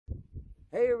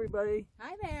Hey everybody.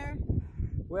 Hi there.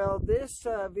 Well, this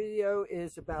video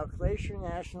is about Glacier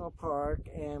National Park,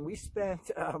 and we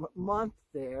spent a month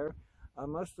there,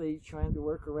 mostly trying to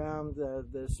work around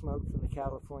the smoke from the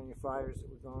California fires that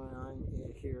were going on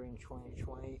here in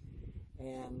 2020.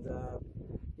 And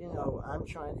you know, I'm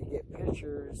trying to get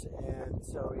pictures, and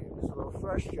so it was a little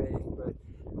frustrating, but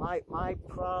my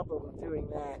problem doing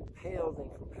that paled in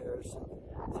comparison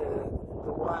to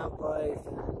the wildlife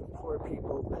and the poor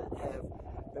people that have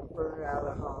been burned out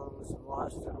of homes and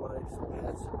lost their lives and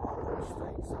pets and all those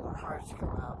things, and our hearts come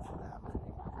out to them.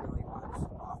 It really was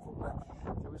awful,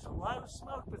 but there was a lot of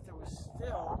smoke, but there was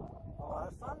still a lot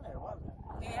of fun there, wasn't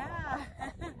there? Yeah,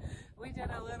 we did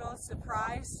a little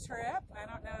surprise trip. I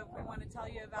don't know if we want to tell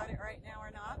you about it right now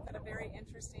or not, but a very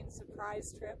interesting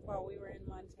surprise trip while we were in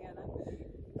Montana.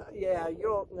 Yeah,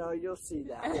 you'll see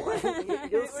that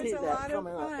one. You'll see that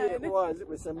coming up. It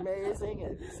was amazing.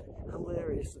 It was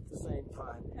hilarious at the same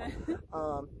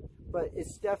time. But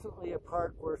it's definitely a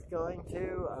park worth going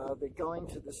to. The Going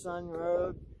to the Sun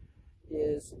Road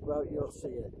is, well, you'll see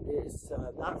it. It's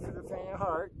not for the faint of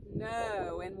heart.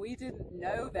 No, and we didn't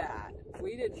know that.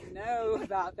 We didn't know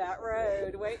about that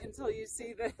road. Wait until you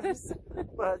see this.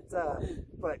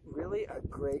 But really a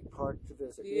great park to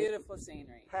visit. Beautiful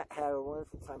scenery. Had a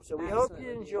wonderful time. So we Absolutely. hope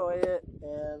you enjoy it,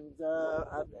 and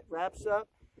it wraps up.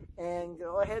 And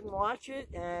go ahead and watch it,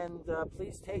 and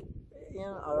please take in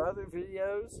our other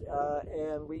videos,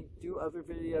 and we do other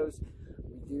videos.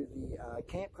 We do the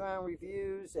campground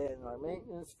reviews and our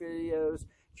maintenance videos,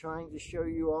 trying to show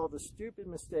you all the stupid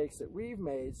mistakes that we've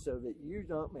made so that you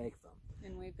don't make them.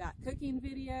 And we've got cooking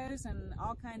videos and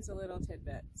all kinds of little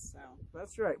tidbits. So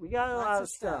that's right. We got a lot of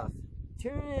stuff.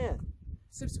 Tune in.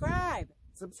 Subscribe.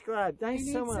 Subscribe.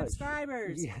 Thanks so much.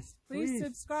 Subscribers. Yes. Please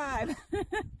subscribe.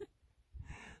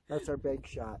 That's our big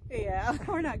shot. Yeah,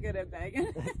 we're not good at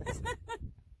begging.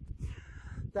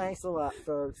 Thanks a lot,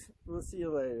 folks. We'll see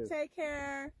you later. Take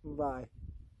care. Bye.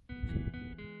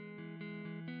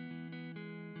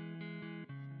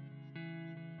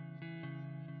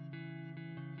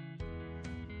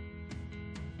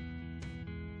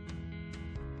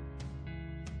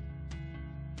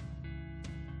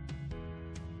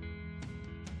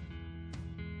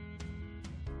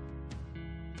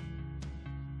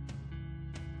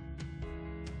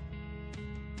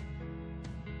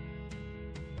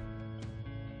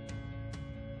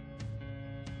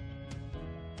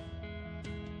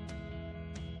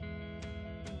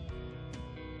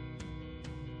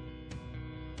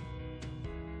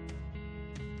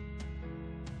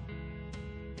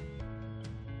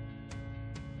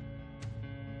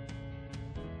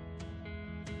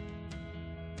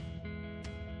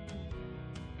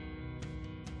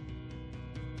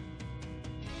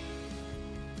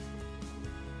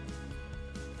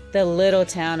 The little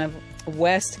town of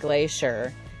West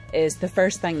Glacier is the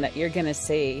first thing that you're going to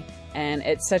see, and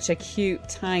it's such a cute,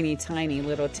 tiny, tiny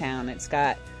little town. It's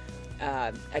got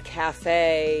a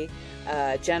cafe,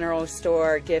 a general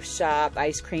store, gift shop,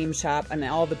 ice cream shop, and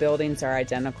all the buildings are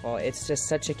identical. It's just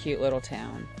such a cute little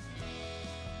town.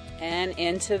 And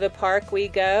into the park we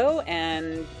go,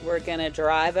 and we're going to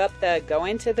drive up the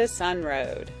Going to the Sun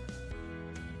Road.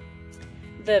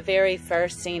 The very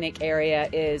first scenic area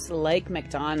is Lake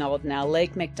McDonald. Now,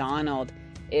 Lake McDonald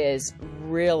is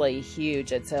really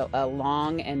huge. It's a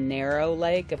long and narrow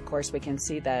lake. Of course, we can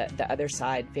see the other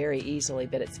side very easily,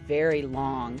 but it's very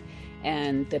long.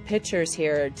 And the pictures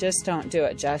here just don't do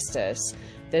it justice.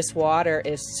 This water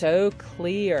is so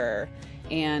clear,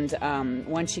 and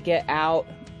once you get out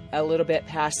a little bit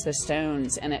past the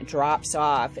stones and it drops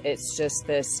off, it's just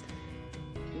this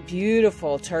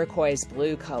beautiful turquoise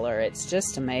blue color. It's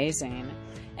just amazing.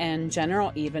 And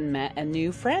General even met a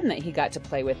new friend that he got to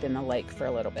play with in the lake for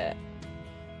a little bit.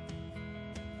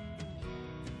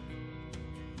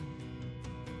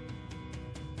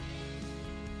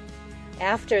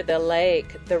 After the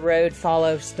lake, the road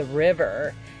follows the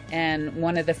river, and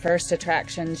one of the first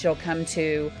attractions you'll come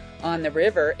to on the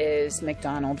river is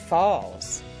McDonald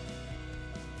Falls.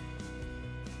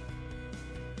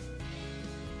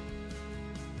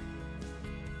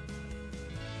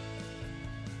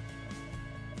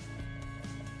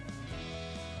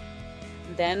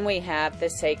 Then we have the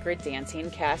Sacred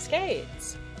Dancing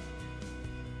Cascades.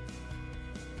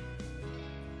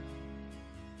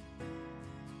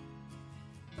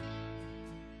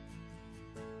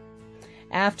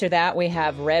 After that, we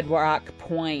have Red Rock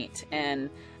Point, and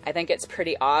I think it's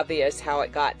pretty obvious how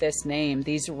it got this name.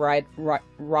 These red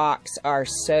rocks are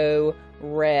so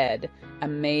red.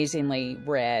 amazingly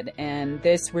red, and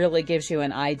this really gives you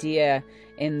an idea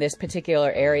in this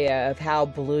particular area of how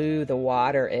blue the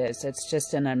water is. It's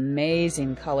just an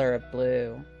amazing color of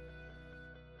blue.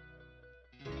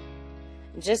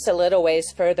 Just a little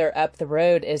ways further up the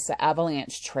road is the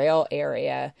Avalanche Trail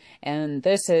area, and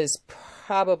this is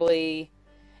probably,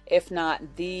 if not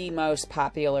the most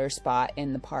popular spot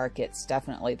in the park, it's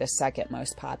definitely the second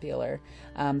most popular.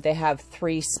 They have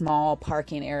 3 small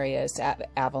parking areas at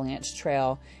Avalanche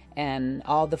Trail, and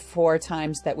all the 4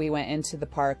 times that we went into the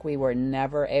park, we were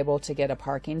never able to get a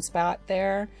parking spot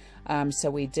there, so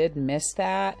we did miss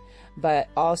that. But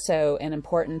also an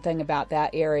important thing about that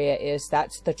area is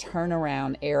that's the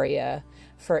turnaround area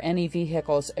for any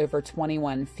vehicles over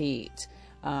 21 feet.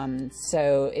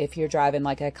 So if you're driving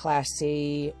like a Class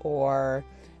C or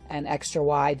an extra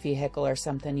wide vehicle or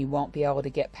something, you won't be able to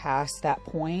get past that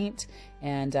point,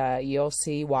 and you'll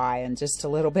see why in just a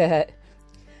little bit.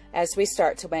 As we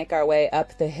start to make our way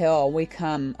up the hill, we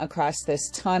come across this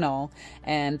tunnel,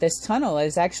 and this tunnel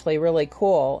is actually really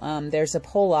cool. There's a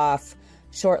pull-off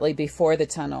shortly before the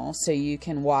tunnel, so you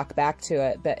can walk back to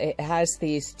it, but it has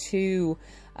these 2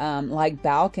 like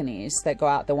balconies that go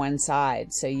out the one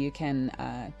side, so you can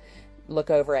look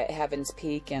over at Heaven's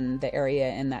Peak and the area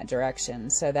in that direction.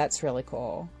 So that's really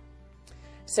cool.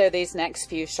 So these next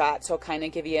few shots will kind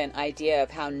of give you an idea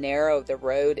of how narrow the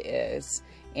road is.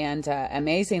 And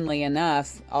amazingly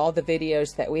enough, all the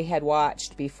videos that we had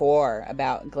watched before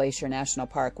about Glacier National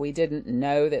Park, we didn't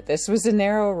know that this was a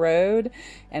narrow road,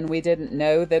 and we didn't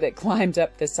know that it climbed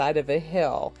up the side of a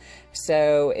hill.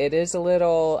 So it is a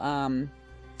little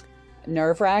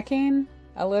nerve-wracking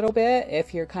a little bit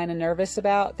if you're kind of nervous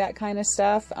about that kind of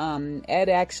stuff. Ed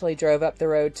actually drove up the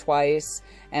road twice,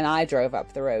 and I drove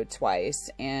up the road twice,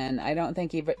 and I don't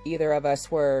think either of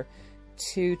us were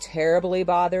too terribly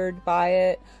bothered by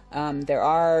it. There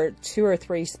are 2 or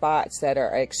 3 spots that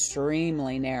are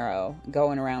extremely narrow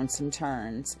going around some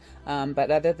turns,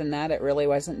 but other than that, it really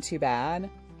wasn't too bad.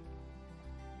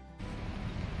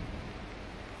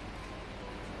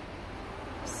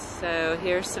 So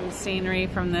here's some scenery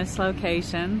from this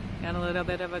location. Got a little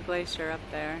bit of a glacier up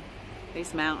there.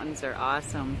 These mountains are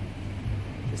awesome,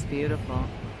 just beautiful.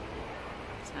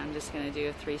 So I'm just going to do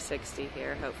a 360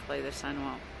 here. Hopefully the sun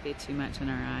won't be too much in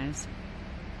our eyes.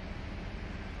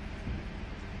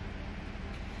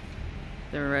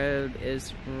 The road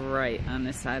is right on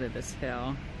the side of this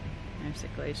hill. There's a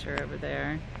glacier over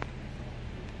there.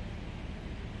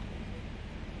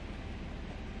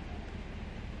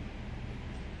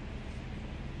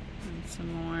 And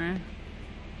some more.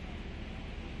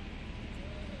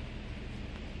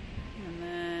 And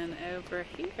then over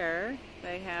here,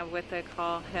 they have what they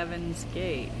call Heaven's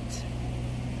Gate.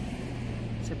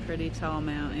 It's a pretty tall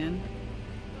mountain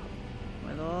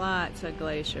with lots of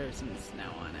glaciers and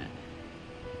snow on it.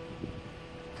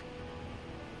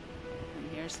 And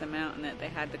here's the mountain that they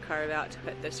had to carve out to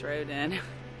put this road in.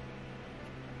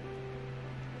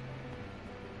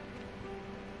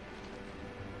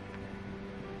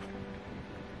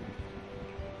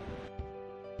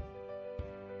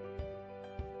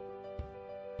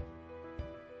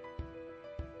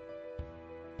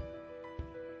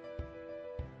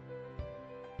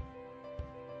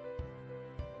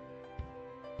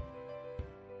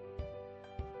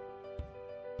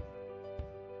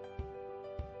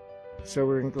 So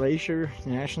we're in Glacier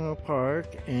National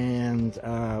Park, and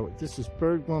this is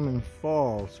Birdwoman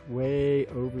Falls, way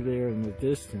over there in the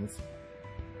distance.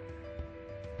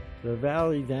 The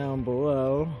valley down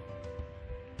below,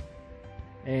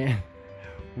 and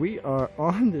we are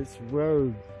on this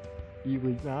road. You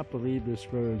would not believe this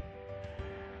road.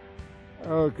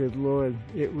 Oh, good Lord,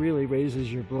 it really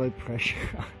raises your blood pressure.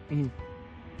 I mean,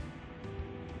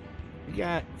 you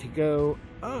got to go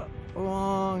up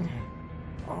along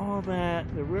all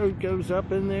that. The road goes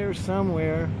up in there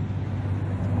somewhere.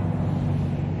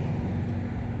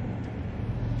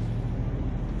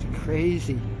 It's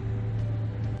crazy.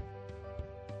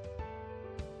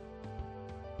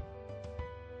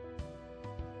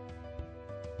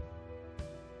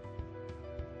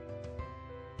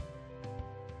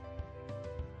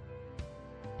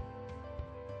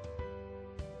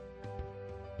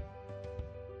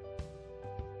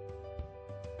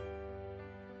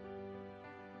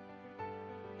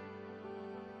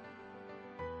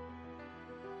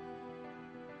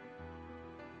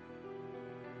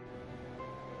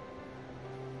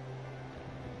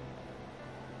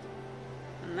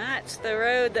 And that's the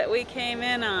road that we came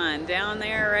in on, down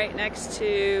there right next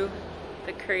to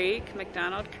the creek,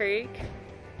 McDonald Creek.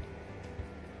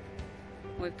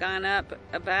 We've gone up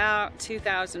about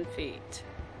 2,000 feet.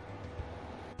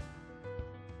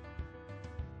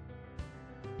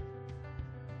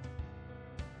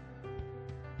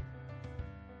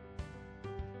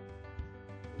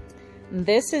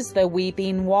 This is the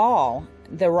Weeping Wall.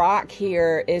 The rock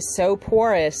here is so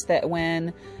porous that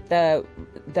when the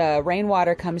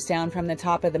rainwater comes down from the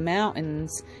top of the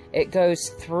mountains, it goes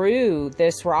through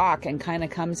this rock and kind of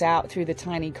comes out through the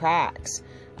tiny cracks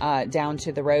down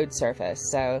to the road surface.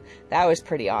 So that was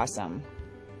pretty awesome.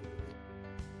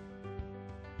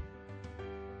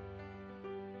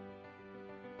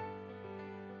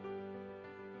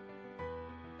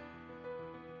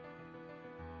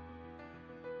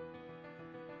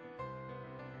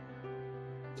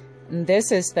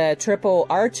 This is the Triple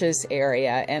Arches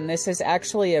area, and this is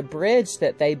actually a bridge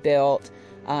that they built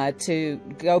to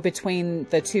go between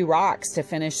the two rocks to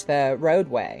finish the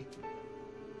roadway.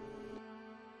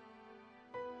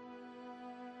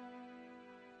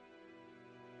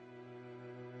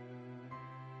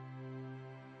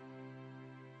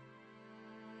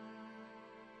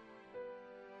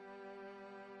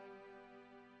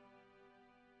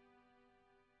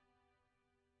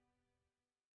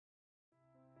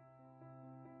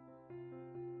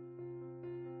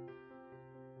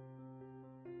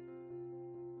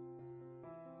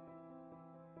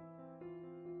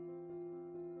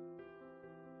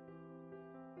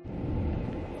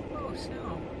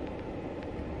 Snow.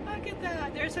 Look at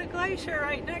that. There's a glacier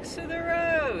right next to the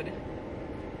road.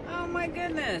 Oh my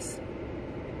goodness.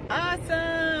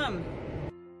 Awesome.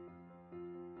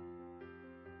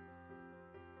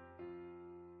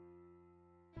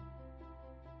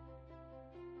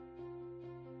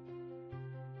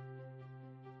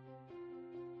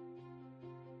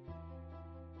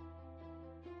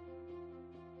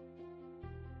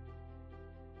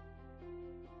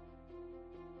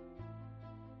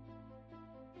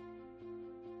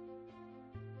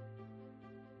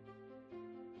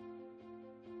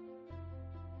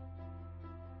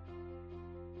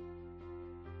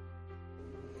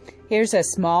 Here's a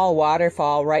small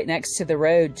waterfall right next to the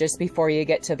road just before you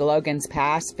get to the Logan's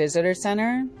Pass Visitor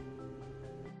Center.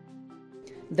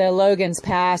 The Logan's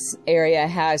Pass area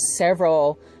has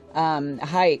several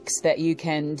hikes that you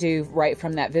can do right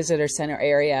from that visitor center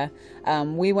area.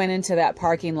 We went into that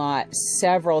parking lot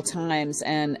several times,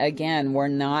 and again, we're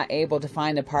not able to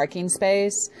find a parking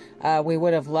space. We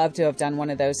would have loved to have done one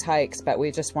of those hikes, but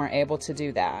we just weren't able to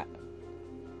do that.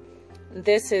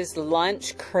 This is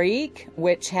Lunch Creek,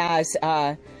 which has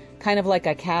kind of like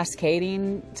a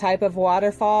cascading type of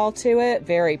waterfall to it.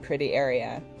 Very pretty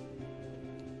area.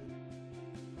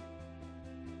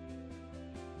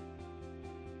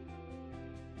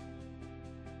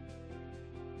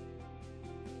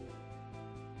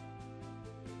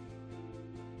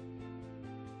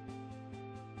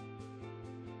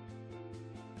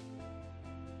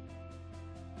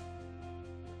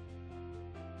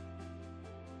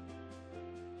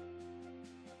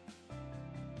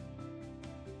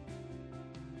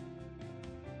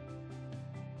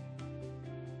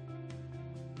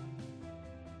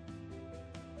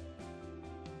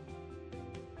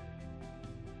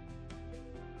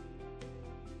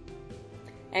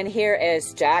 And here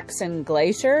is Jackson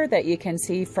Glacier that you can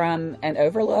see from an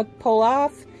overlook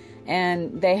pull-off.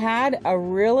 And they had a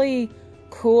really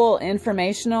cool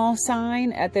informational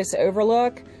sign at this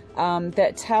overlook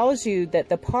that tells you that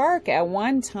the park at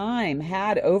one time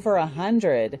had over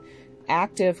 100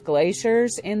 active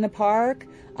glaciers in the park.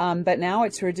 But now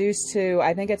it's reduced to,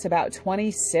 I think it's about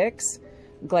 26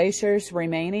 glaciers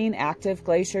remaining, active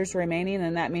glaciers remaining,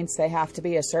 and that means they have to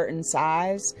be a certain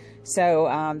size. So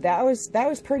that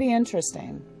was pretty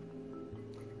interesting.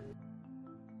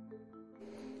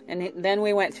 And then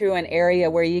we went through an area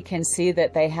where you can see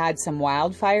that they had some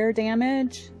wildfire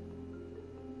damage.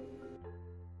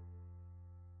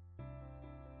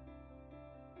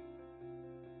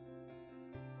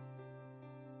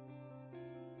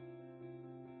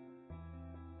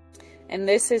 And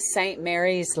this is St.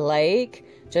 Mary's Lake,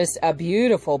 just a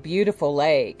beautiful, beautiful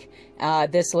lake.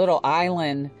 This little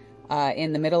island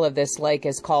in the middle of this lake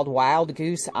is called Wild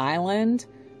Goose Island.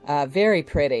 Very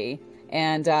pretty.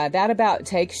 And that about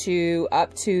takes you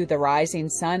up to the Rising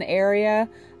Sun area,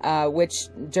 which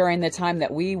during the time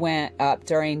that we went up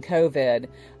during COVID,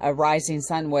 Rising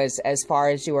Sun was as far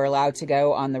as you were allowed to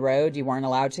go on the road. You weren't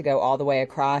allowed to go all the way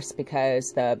across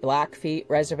because the Blackfeet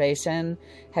Reservation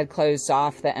had closed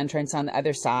off the entrance on the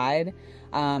other side.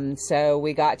 So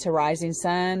we got to Rising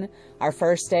Sun. Our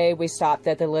first day, we stopped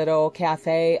at the little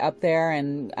cafe up there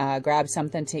and grabbed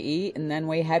something to eat, and then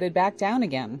we headed back down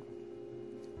again.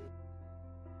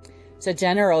 So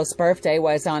General's birthday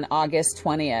was on August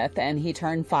 20th, and he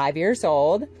turned 5 years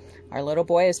old. Our little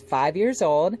boy is 5 years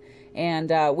old,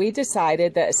 and we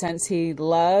decided that since he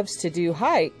loves to do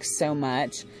hikes so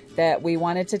much, that we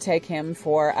wanted to take him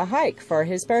for a hike for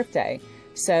his birthday.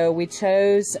 So we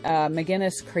chose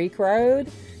McGinnis Creek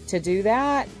Road to do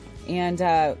that. And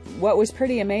what was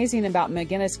pretty amazing about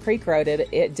McGinnis Creek Road,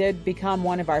 it did become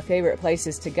one of our favorite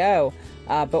places to go.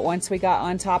 But once we got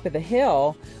on top of the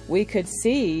hill, we could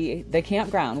see the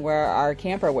campground where our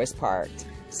camper was parked.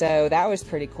 So that was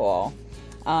pretty cool.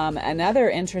 Another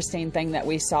interesting thing that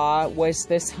we saw was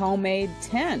this homemade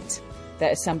tent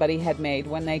that somebody had made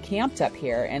when they camped up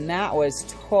here, and that was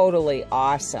totally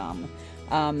awesome.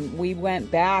 We went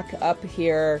back up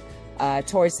here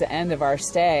towards the end of our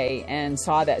stay and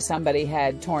saw that somebody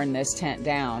had torn this tent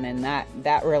down, and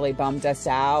that really bummed us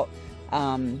out.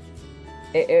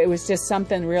 It was just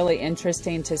something really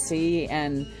interesting to see,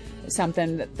 and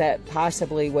something that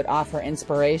possibly would offer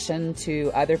inspiration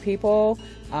to other people.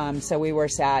 So we were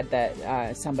sad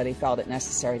that somebody felt it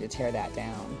necessary to tear that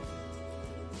down.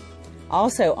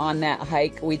 Also on that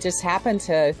hike, we just happened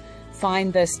to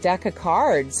find this deck of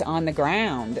cards on the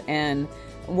ground. And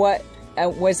what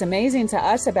was amazing to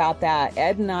us about that,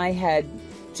 Ed and I had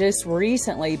just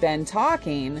recently been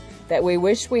talking that we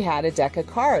wish we had a deck of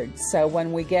cards. So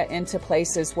when we get into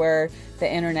places where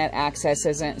the internet access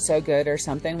isn't so good or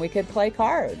something, we could play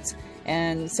cards.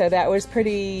 And so that was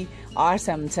pretty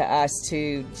awesome to us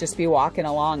to just be walking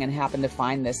along and happen to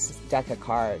find this deck of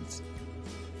cards.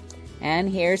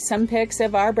 And here's some pics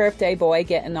of our birthday boy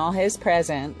getting all his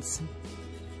presents.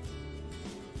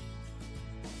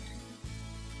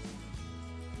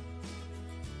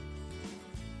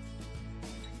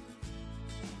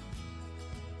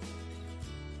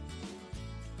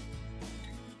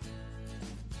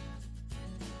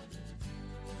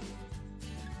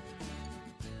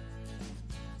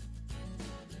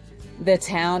 The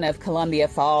town of Columbia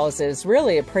Falls is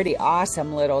really a pretty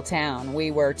awesome little town.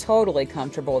 We were totally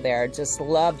comfortable there, just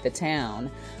loved the town.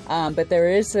 But there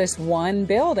is this one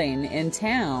building in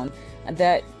town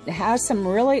that has some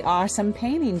really awesome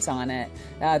paintings on it.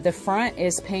 The front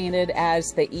is painted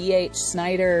as the E.H.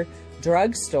 Snyder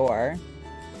drugstore,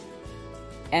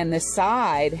 and the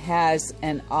side has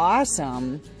an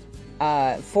awesome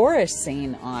forest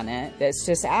scene on it that's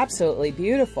just absolutely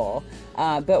beautiful.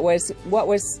 But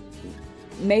what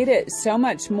made it so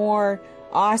much more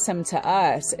awesome to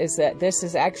us is that this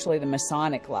is actually the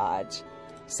Masonic Lodge.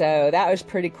 So that was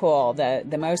pretty cool.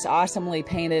 The most awesomely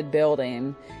painted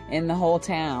building in the whole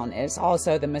town is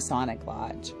also the Masonic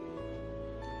Lodge.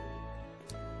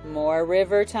 More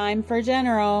river time for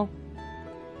General.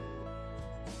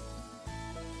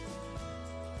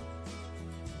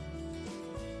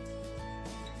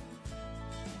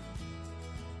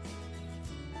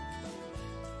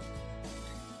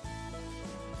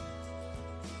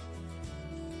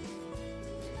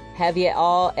 Have you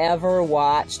all ever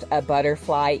watched a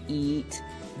butterfly eat?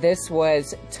 This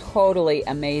was totally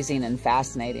amazing and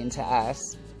fascinating to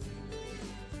us.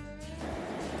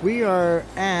 We are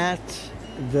at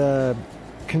the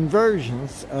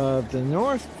convergence of the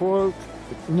North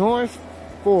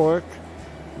Fork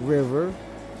River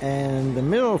and the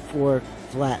Middle Fork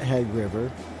Flathead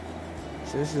River.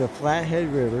 So this is a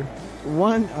Flathead River,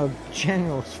 one of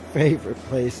General's favorite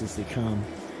places to come.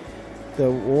 The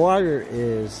water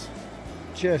is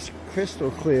just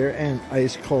crystal clear and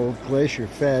ice cold, glacier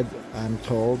fed, I'm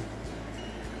told.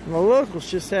 And the locals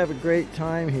just have a great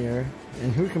time here,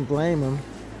 and who can blame them?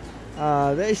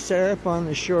 They set up on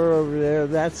the shore over there.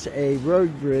 That's a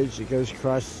road bridge that goes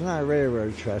across. It's not a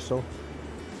railroad trestle.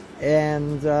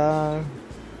 And,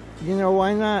 you know,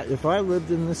 why not? If I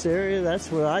lived in this area,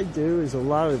 that's what I do, is a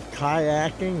lot of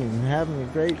kayaking and having a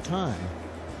great time.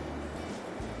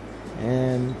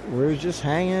 And we're just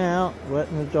hanging out,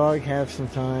 letting the dog have some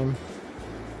time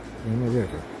in the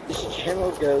river.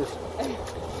 General goes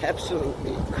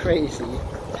absolutely crazy.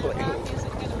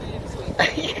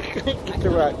 Get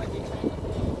the rock.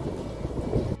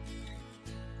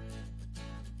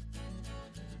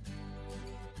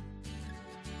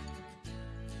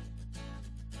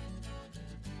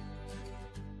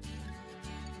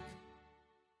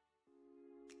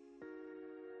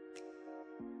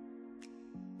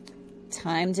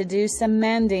 Time to do some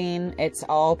mending. It's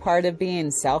all part of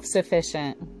being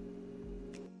self-sufficient.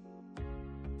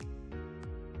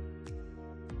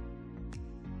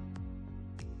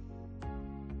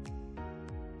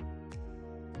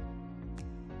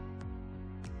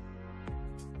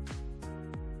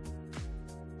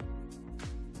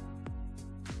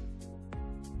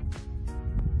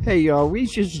 Hey y'all, we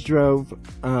just drove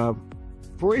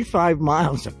 45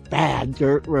 miles of bad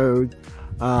dirt road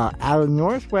out of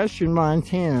northwestern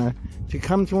Montana to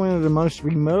come to one of the most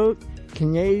remote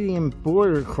Canadian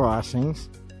border crossings,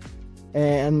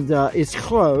 and it's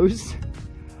closed,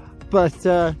 but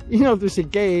you know, there's a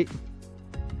gate,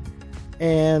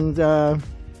 and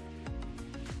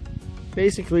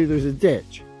basically there's a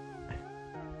ditch.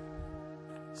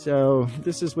 So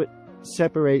this is what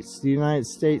separates the United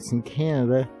States and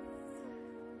Canada,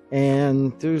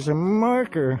 and there's a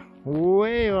marker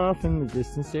way off in the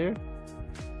distance there,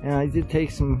 and I did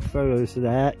take some photos of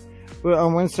that. But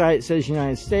on one side it says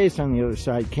United States, on the other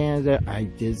side Canada. I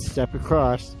did step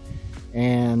across,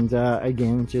 and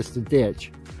again, just a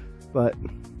ditch. But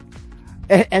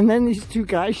and then these two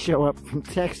guys show up from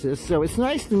Texas, so it's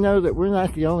nice to know that we're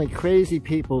not the only crazy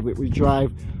people that would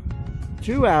drive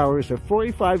 2 hours or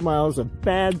 45 miles of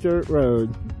bad dirt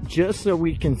road just so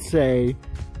we can say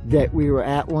that we were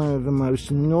at one of the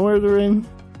most northern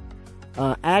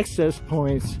access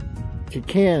points to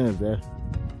Canada,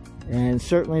 and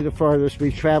certainly the farthest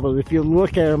we've traveled. If you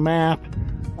look at a map,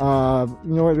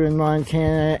 northern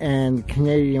Montana and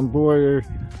Canadian border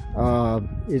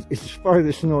is the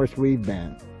farthest north we've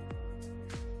been.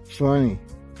 It's funny.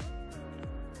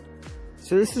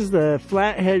 So this is the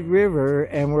Flathead River,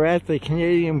 and we're at the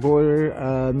Canadian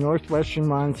border, northwestern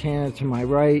Montana to my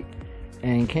right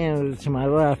and Canada to my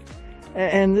left.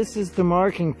 And this is the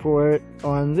marking for it.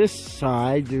 On this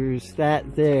side, there's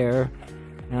that there.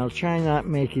 And I'll try not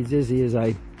make you dizzy as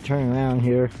I turn around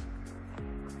here.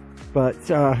 But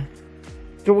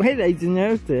the way they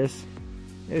denote this,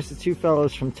 there's the two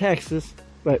fellows from Texas.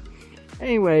 But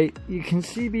anyway, you can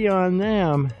see beyond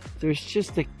them, there's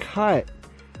just a cut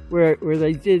where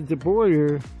they did the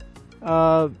border.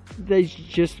 They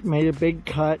just made a big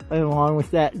cut along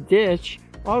with that ditch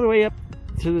all the way up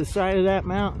to the side of that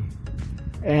mountain.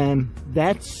 And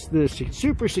that's the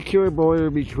super secure border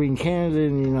between Canada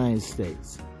and the United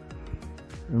States.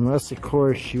 Unless, of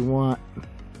course, you want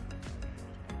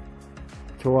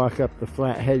to walk up the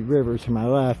Flathead River to my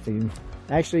left. And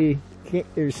actually,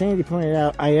 as Sandy pointed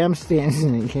out, I am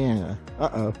standing in Canada.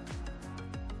 Uh-oh.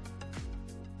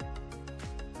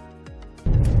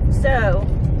 So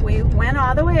we went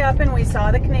all the way up and we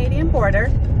saw the Canadian border,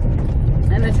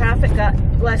 and the traffic got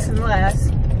less and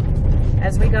less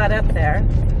as we got up there.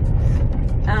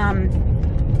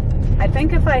 I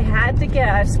think if I had to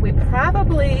guess, we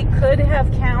probably could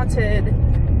have counted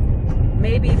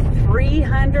maybe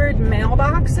 300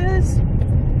 mailboxes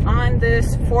on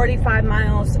this 45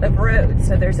 miles of road.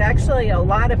 So there's actually a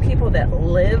lot of people that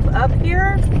live up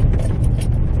here,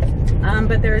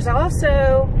 but there's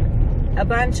also a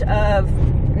bunch of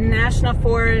National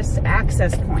Forest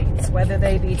access points, whether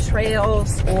they be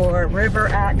trails or river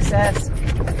access.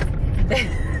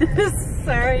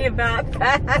 Sorry about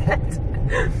that.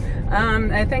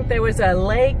 I think there was a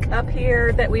lake up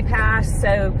here that we passed.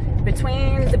 So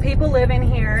between the people living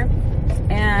here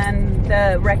and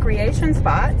the recreation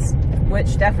spots,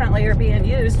 which definitely are being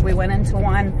used, we went into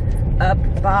one up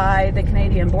by the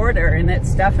Canadian border, and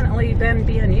it's definitely been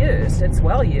being used. It's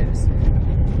well used.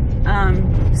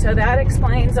 So that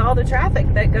explains all the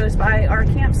traffic that goes by our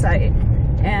campsite.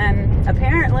 And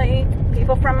apparently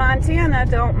people from Montana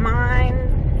don't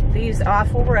mind these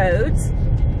awful roads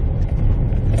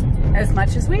as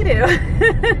much as we do.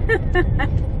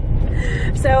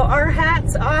 So our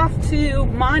hats off to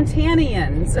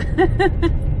Montanians.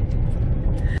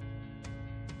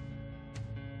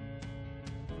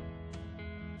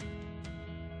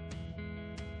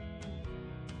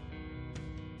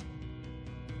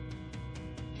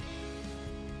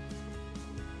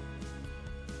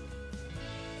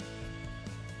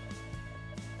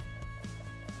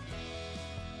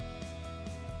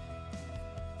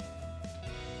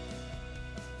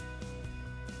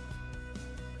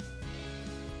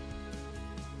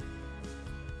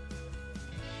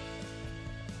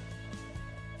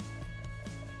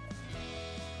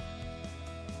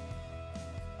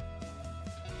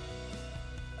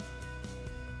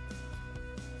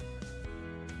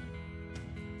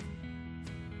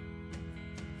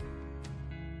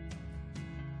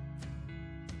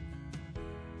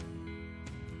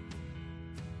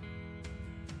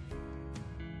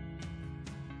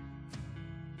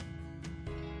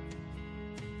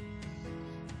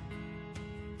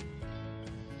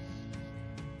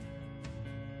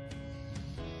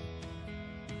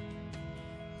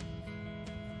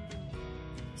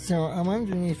 So I'm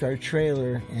underneath our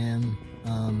trailer, and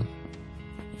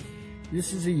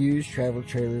this is a used travel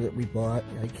trailer that we bought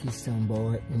at Keystone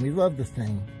Bullet, and we love the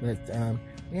thing, but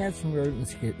we had some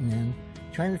rodents getting in,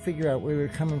 trying to figure out where they're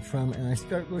coming from, and I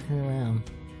start looking around.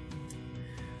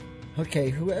 Okay,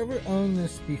 whoever owned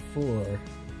this before,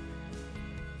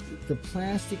 the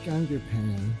plastic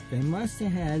underpinning, they must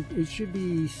have had, it should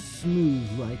be smooth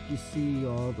like you see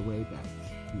all the way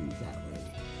back through that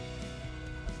way.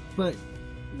 But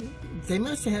they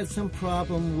must have had some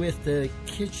problem with the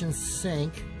kitchen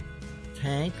sink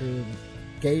tank or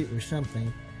gate or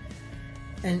something.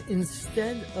 And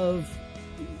instead of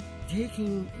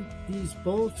taking these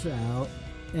bolts out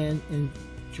and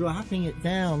dropping it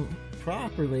down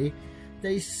properly,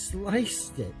 they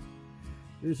sliced it.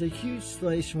 There's a huge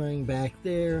slice running back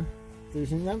there.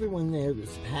 There's another one there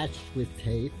that's patched with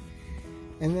tape.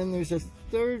 And then there's a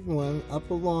third one up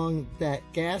along that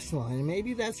gas line.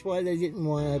 Maybe that's why they didn't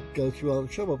want to go through all the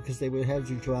trouble, because they would have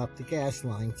to drop the gas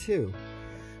line too.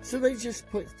 So they just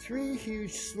put 3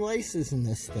 huge slices in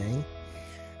this thing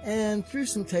and threw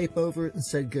some tape over it and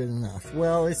said good enough.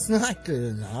 Well, it's not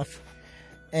good enough,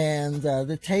 and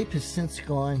the tape has since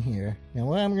gone here. Now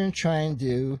what I'm going to try and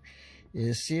do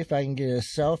is see if I can get a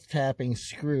self-tapping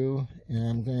screw, and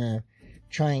I'm going to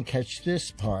try and catch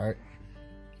this part.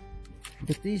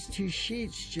 But these 2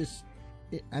 sheets just,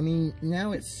 I mean,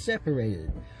 now it's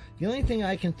separated. The only thing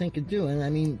I can think of doing, I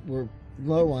mean, we're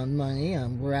low on money,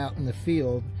 we're out in the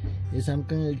field, is I'm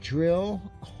going to drill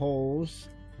holes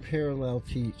parallel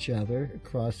to each other,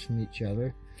 across from each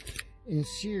other, in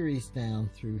series down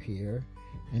through here,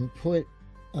 and put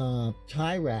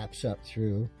tie wraps up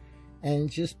through, and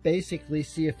just basically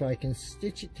see if I can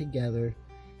stitch it together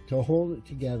to hold it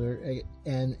together,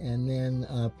 and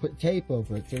then put tape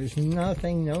over it. There's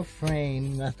nothing, no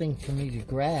frame, nothing for me to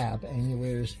grab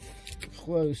anywhere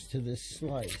close to this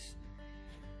slice.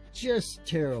 Just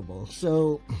terrible.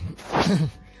 So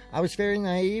I was very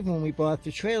naive when we bought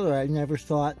the trailer. I never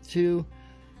thought to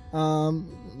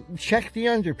check the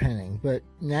underpinning, but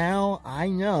now I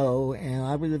know, and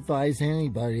I would advise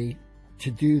anybody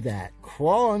to do that.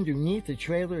 Crawl underneath the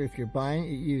trailer if you're buying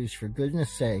it used, for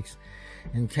goodness sakes,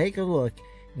 and take a look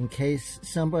in case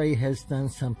somebody has done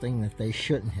something that they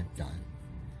shouldn't have done.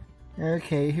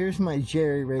 Okay, here's my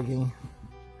jerry rigging.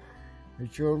 I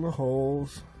drilled the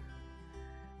holes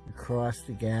across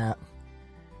the gap,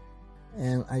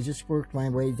 and I just worked my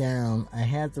way down. I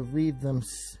had to leave them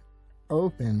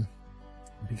open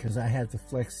because I had to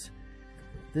flex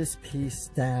this piece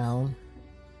down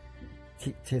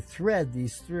to thread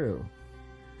these through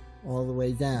all the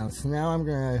way down. So now I'm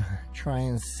going to try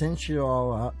and cinch it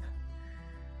all up,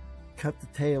 cut the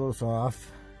tails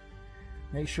off,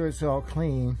 make sure it's all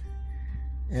clean,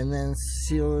 and then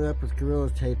seal it up with Gorilla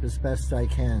Tape as best I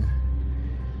can.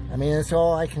 I mean, that's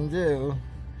all I can do,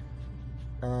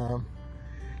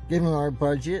 given our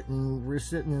budget, and we're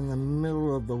sitting in the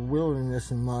middle of the wilderness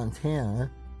in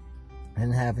Montana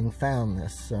and having found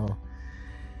this. So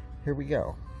here we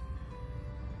go.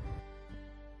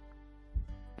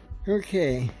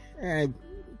 Okay, I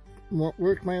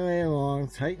worked my way along,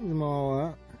 tightened them all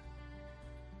up,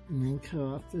 and then cut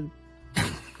off the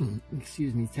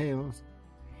excuse me, tails.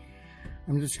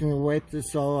 I'm just going to wipe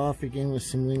this all off again with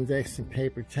some Windex and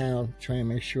paper towel, try and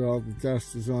make sure all the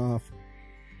dust is off,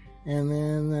 and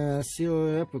then seal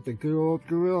it up with the good old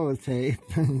Gorilla Tape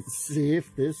and see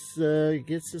if this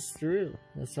gets us through.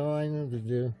 That's all I know to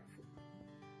do.